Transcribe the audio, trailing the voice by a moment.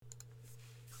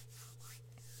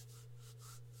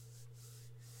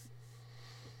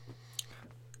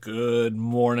Good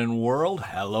morning, world.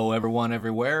 Hello, everyone,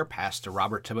 everywhere. Pastor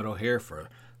Robert Thibodeau here for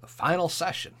the final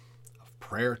session of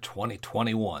Prayer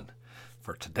 2021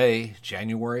 for today,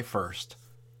 January 1st,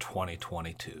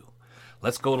 2022.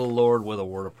 Let's go to the Lord with a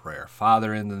word of prayer.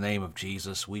 Father, in the name of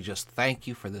Jesus, we just thank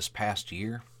you for this past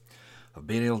year of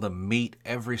being able to meet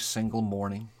every single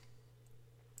morning,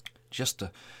 just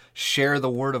to share the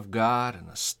Word of God and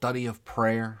a study of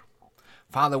prayer.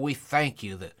 Father, we thank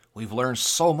you that we've learned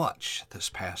so much this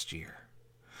past year.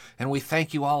 And we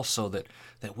thank you also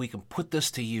that we can put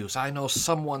this to use. I know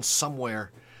someone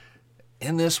somewhere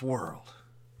in this world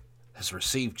has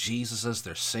received Jesus as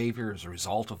their Savior as a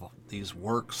result of these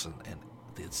works and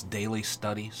its daily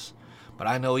studies. But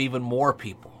I know even more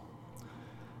people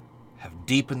have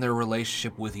deepened their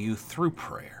relationship with you through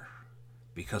prayer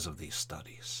because of these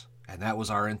studies. And that was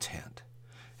our intent.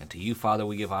 And to you, Father,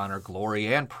 we give honor,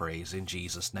 glory, and praise in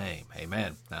Jesus' name.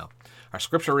 Amen. Now, our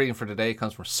scripture reading for today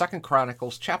comes from 2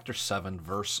 Chronicles chapter 7,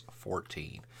 verse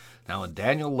 14. Now, when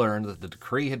Daniel learned that the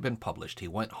decree had been published, he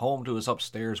went home to his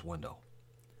upstairs window.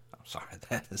 I'm sorry,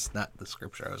 that is not the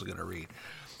scripture I was going to read.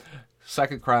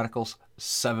 2 Chronicles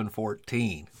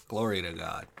 7:14. Glory to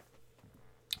God.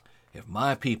 If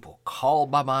my people, called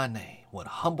by my name, would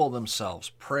humble themselves,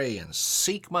 pray, and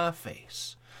seek my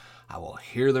face, I will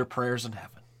hear their prayers in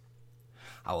heaven.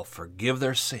 I will forgive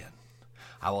their sin.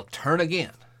 I will turn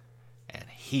again and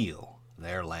heal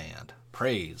their land.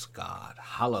 Praise God.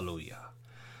 Hallelujah.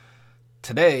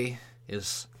 Today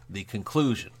is the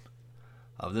conclusion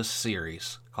of this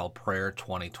series called Prayer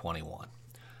 2021.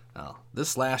 Now,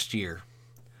 this last year,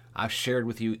 I've shared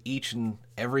with you each and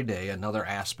every day another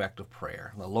aspect of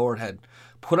prayer. The Lord had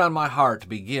put on my heart to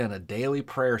begin a daily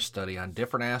prayer study on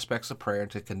different aspects of prayer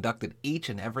and to conduct it each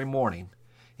and every morning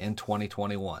in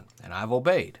 2021, and I've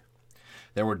obeyed.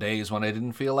 There were days when I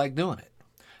didn't feel like doing it.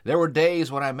 There were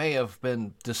days when I may have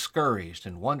been discouraged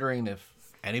and wondering if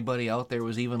anybody out there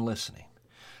was even listening.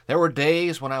 There were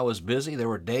days when I was busy. There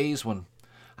were days when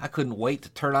I couldn't wait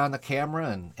to turn on the camera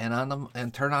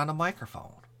and turn on the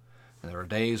microphone. And there were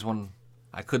days when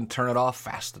I couldn't turn it off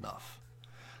fast enough.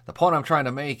 The point I'm trying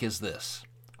to make is this.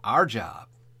 Our job,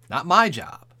 not my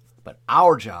job, but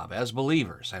our job as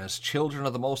believers and as children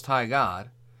of the Most High God,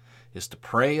 is to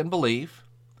pray and believe,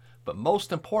 but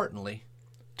most importantly,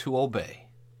 to obey.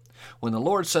 When the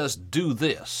Lord says, do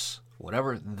this,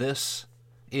 whatever this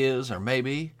is or may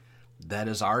be, that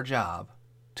is our job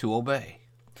to obey.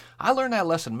 I learned that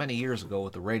lesson many years ago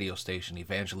with the radio station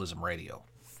Evangelism Radio.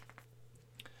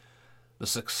 The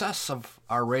success of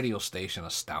our radio station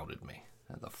astounded me.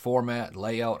 The format,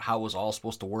 layout, how it was all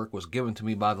supposed to work was given to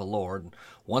me by the Lord. And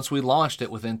once we launched it,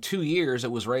 within 2 years,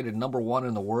 it was rated #1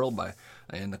 in the world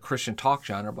in the Christian talk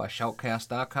genre by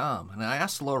Shoutcast.com. And I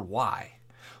asked the Lord, why?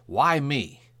 Why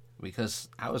me? Because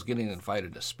I was getting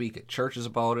invited to speak at churches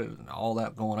about it and all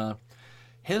that going on.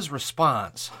 His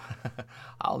response,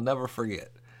 I'll never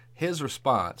forget. His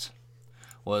response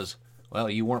was, well,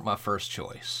 you weren't my first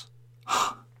choice.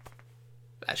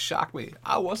 That shocked me.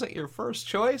 I wasn't your first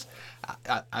choice.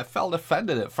 I felt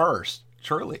offended at first,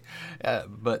 truly.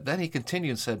 But then he continued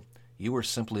and said, you were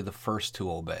simply the first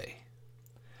to obey.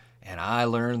 And I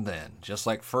learned then, just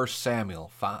like 1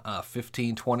 Samuel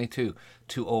 15:22,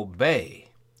 to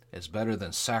obey is better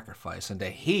than sacrifice, and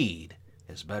to heed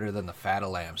is better than the fat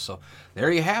of lambs. So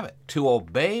there you have it. To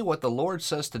obey what the Lord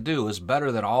says to do is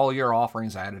better than all your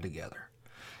offerings added together.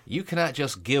 You cannot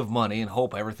just give money and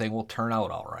hope everything will turn out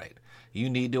all right. You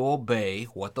need to obey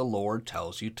what the Lord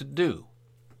tells you to do.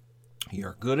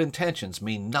 Your good intentions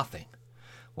mean nothing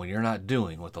when you're not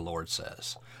doing what the Lord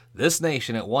says. This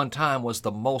nation at one time was the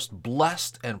most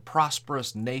blessed and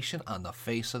prosperous nation on the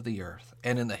face of the earth,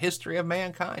 and in the history of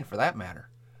mankind for that matter.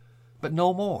 But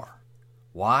no more.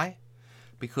 Why?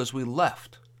 Because we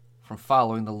left from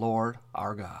following the Lord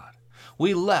our God.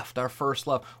 We left our first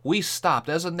love. We stopped,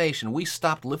 as a nation, we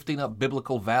stopped lifting up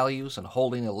biblical values and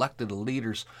holding elected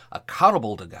leaders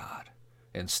accountable to God.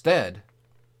 Instead,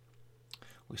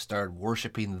 we started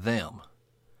worshiping them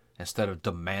instead of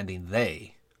demanding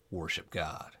they worship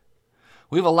God.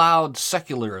 We've allowed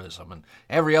secularism and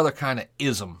every other kind of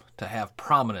ism to have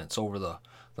prominence over the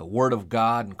Word of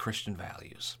God and Christian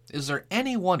values. Is there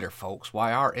any wonder, folks,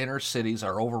 why our inner cities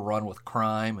are overrun with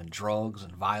crime and drugs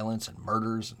and violence and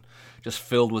murders and just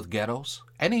filled with ghettos?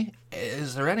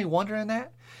 Is there any wonder in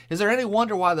that? Is there any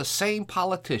wonder why the same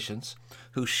politicians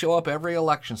who show up every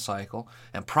election cycle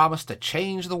and promise to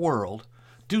change the world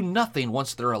do nothing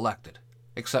once they're elected,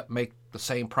 except make the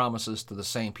same promises to the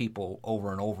same people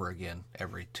over and over again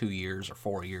every 2 years or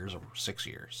 4 years or 6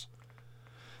 years?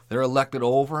 They're elected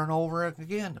over and over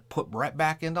again, put right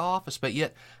back into office, but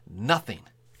yet nothing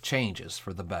changes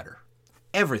for the better.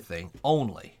 Everything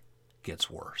only gets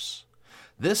worse.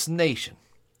 This nation,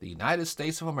 the United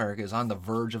States of America, is on the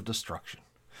verge of destruction.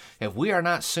 If we are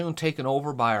not soon taken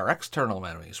over by our external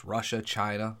enemies, Russia,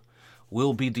 China,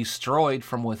 we'll be destroyed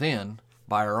from within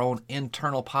by our own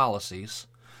internal policies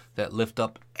that lift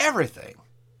up everything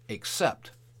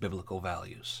except biblical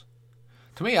values.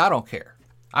 To me, I don't care.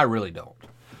 I really don't.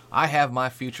 I have my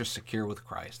future secure with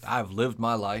Christ. I've lived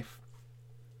my life.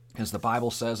 As the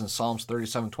Bible says in Psalms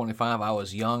 37:25, I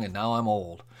was young and now I'm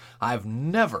old. I've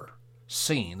never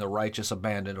seen the righteous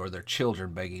abandoned or their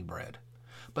children begging bread.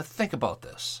 But think about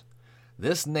this.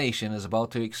 This nation is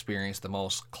about to experience the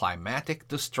most climatic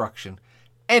destruction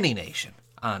any nation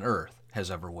on earth has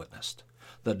ever witnessed.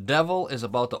 The devil is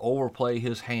about to overplay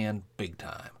his hand big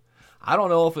time. I don't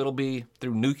know if it'll be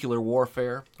through nuclear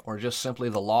warfare or just simply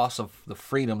the loss of the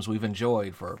freedoms we've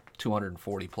enjoyed for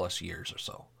 240 plus years or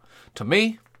so. To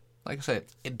me, like I said,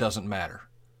 it doesn't matter.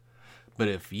 But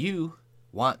if you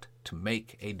want to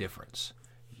make a difference,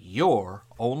 your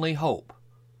only hope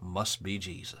must be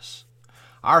Jesus.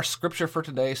 Our scripture for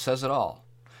today says it all.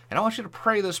 And I want you to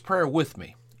pray this prayer with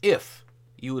me if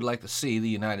you would like to see the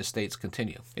United States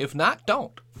continue. If not,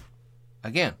 don't.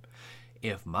 Again,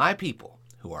 if my people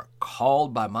who are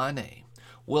called by my name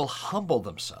will humble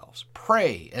themselves,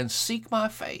 pray, and seek my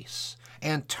face,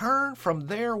 and turn from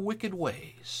their wicked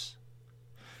ways,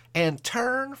 and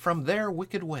turn from their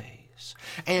wicked ways,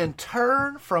 and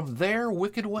turn from their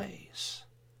wicked ways,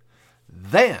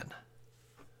 then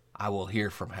I will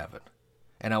hear from heaven,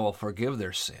 and I will forgive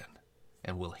their sin,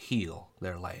 and will heal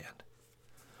their land.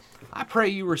 I pray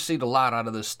you received a lot out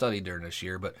of this study during this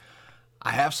year, but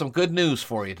I have some good news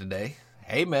for you today.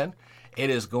 Amen. It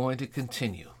is going to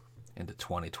continue into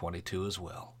 2022 as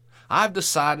well. I've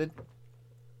decided,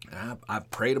 and I've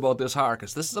prayed about this hard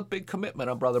because this is a big commitment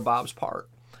on Brother Bob's part,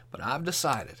 but I've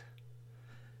decided,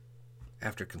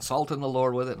 after consulting the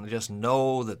Lord with it and just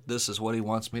know that this is what He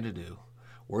wants me to do,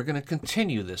 we're going to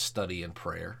continue this study in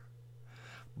prayer,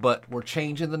 but we're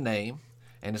changing the name,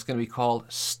 and it's going to be called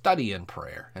Study in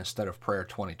Prayer instead of Prayer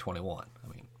 2021. I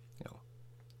mean,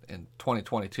 in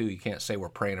 2022, you can't say we're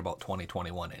praying about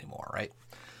 2021 anymore, right?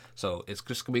 So it's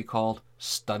just going to be called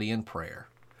Study in Prayer.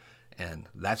 And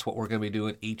that's what we're going to be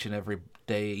doing each and every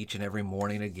day, each and every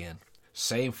morning again.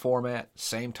 Same format,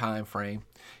 same time frame.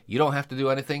 You don't have to do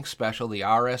anything special. The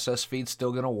RSS feed's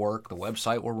still going to work. The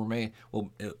website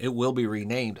will be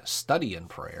renamed Study in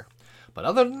Prayer. But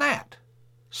other than that,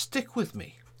 stick with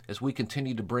me as we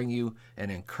continue to bring you an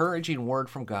encouraging word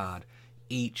from God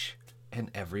each and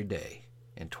every day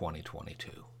in 2022.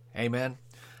 Amen.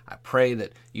 I pray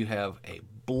that you have a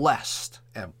blessed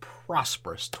and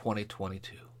prosperous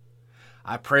 2022.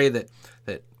 I pray that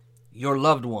your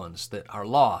loved ones that are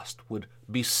lost would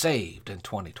be saved in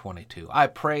 2022. I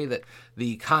pray that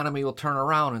the economy will turn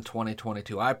around in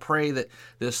 2022. I pray that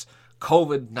this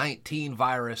COVID-19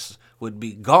 virus would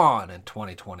be gone in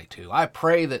 2022. I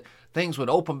pray that things would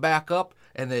open back up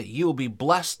and that you'll be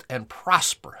blessed and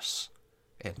prosperous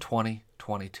in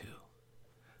 2022.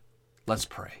 Let's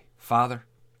pray. Father,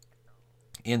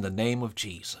 in the name of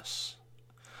Jesus,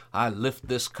 I lift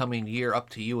this coming year up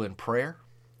to you in prayer,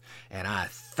 and I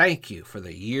thank you for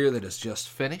the year that has just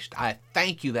finished. I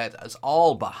thank you that is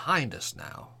all behind us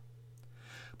now.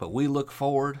 But we look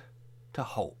forward to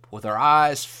hope with our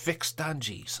eyes fixed on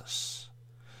Jesus,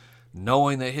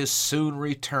 knowing that His soon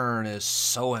return is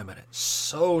so imminent,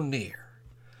 so near.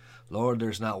 Lord,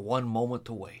 there's not one moment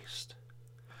to waste.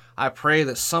 I pray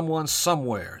that someone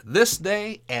somewhere this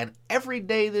day and every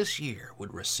day this year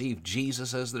would receive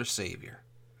Jesus as their Savior.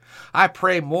 I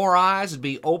pray more eyes would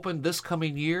be opened this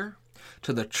coming year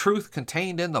to the truth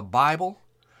contained in the Bible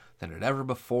than at ever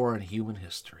before in human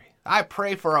history. I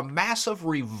pray for a massive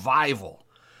revival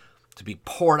to be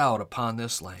poured out upon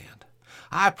this land.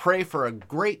 I pray for a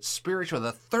great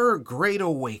the third great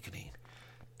awakening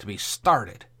to be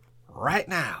started right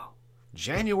now,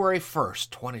 January 1st,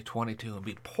 2022, and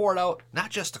be poured out not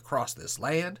just across this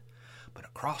land, but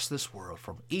across this world,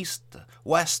 from east to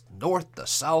west, north to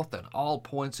south, and all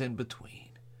points in between.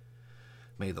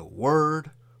 May the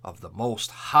word of the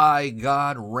Most High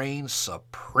God reign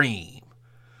supreme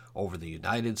over the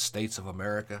United States of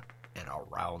America and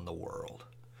around the world.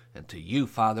 And to you,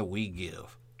 Father, we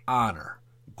give honor,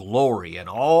 glory, and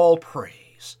all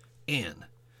praise in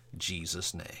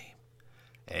Jesus' name.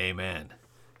 Amen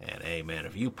and amen.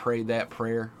 If you prayed that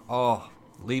prayer,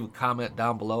 leave a comment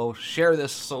down below. Share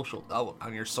this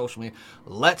on your social media.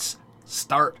 Let's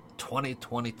start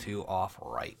 2022 off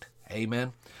right.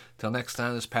 Amen. Till next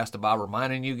time, this is Pastor Bob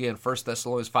reminding you again, 1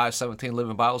 Thessalonians 5:17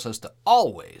 Living Bible says to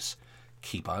always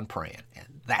keep on praying.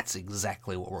 And that's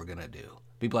exactly what we're going to do.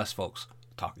 Be blessed, folks.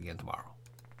 Talk again tomorrow.